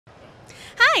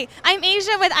Hi, I'm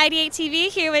Asia with IdeateTV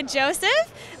here with Joseph,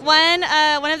 one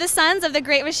of the sons of the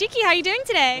great Rikishi. How are you doing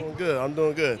today? Doing good. I'm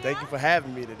doing good. Thank you for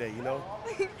having me today,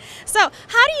 So,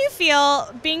 how do you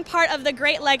feel being part of the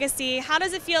great legacy? How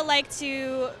does it feel like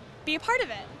to be a part of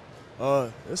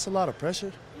it? It's a lot of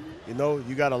pressure.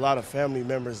 You got a lot of family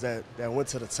members that went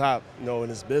to the top, in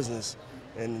this business.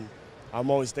 And I'm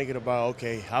always thinking about,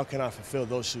 okay, how can I fulfill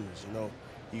those shoes?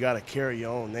 You got to carry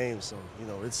your own name. So,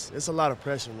 it's a lot of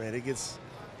pressure, man. It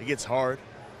gets hard,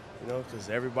 because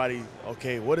everybody,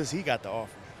 okay, what does he got to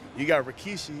offer? You got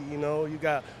Rikishi, you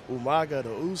got Umaga, the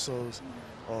Usos.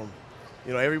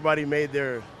 Everybody made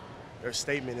their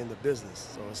statement in the business.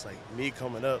 So it's like me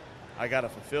coming up, I got to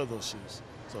fulfill those shoes.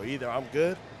 So either I'm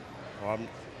good or I'm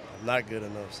not good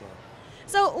enough.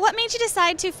 So what made you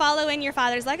decide to follow in your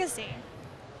father's legacy?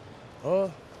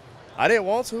 I didn't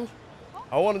want to.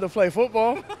 I wanted to play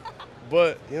football,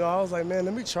 but I was like, man,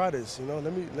 let me try this.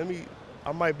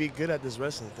 I might be good at this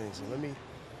wrestling thing. So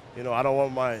I don't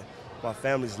want my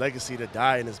family's legacy to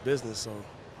die in this business. So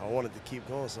I wanted to keep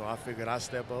going. So I figured I'd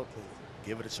step up and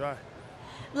give it a try.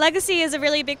 Legacy is a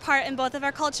really big part in both of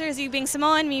our cultures, you being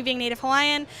Samoan, me being Native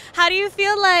Hawaiian. How do you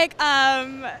feel like,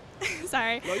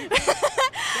 sorry.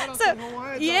 So,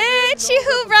 yeah,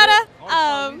 Chihu,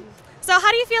 brother. So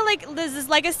how do you feel like this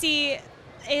legacy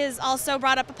is also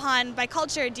brought up upon by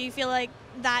culture? Do you feel like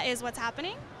that is what's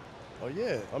happening? Oh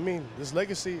yeah, I mean, this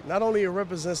legacy, not only it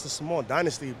represents the Samoan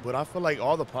Dynasty, but I feel like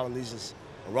all the Polynesians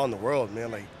around the world,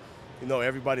 man, like,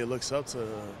 everybody looks up to,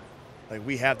 like,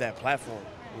 we have that platform,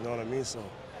 you know what I mean? So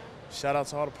shout out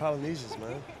to all the Polynesians,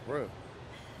 man, for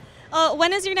real.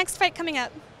 When is your next fight coming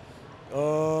up?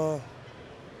 I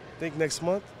think next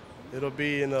month. It'll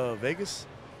be in Vegas,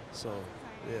 so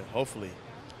yeah, hopefully.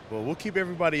 But we'll keep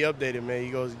everybody updated, man.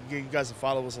 You guys can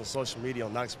follow us on social media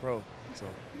on Knox Pro, so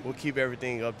we'll keep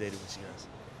everything updated with you guys.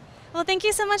 Well, thank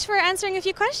you so much for answering a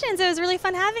few questions. It was really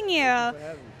fun having you. Thank you for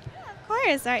having me. Yeah, of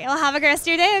course. All right, well, have a great rest of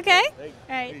your day, okay? Thank you.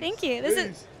 All right, Peace. thank you.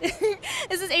 Peace.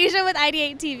 This is Asia with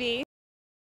IdeateTV.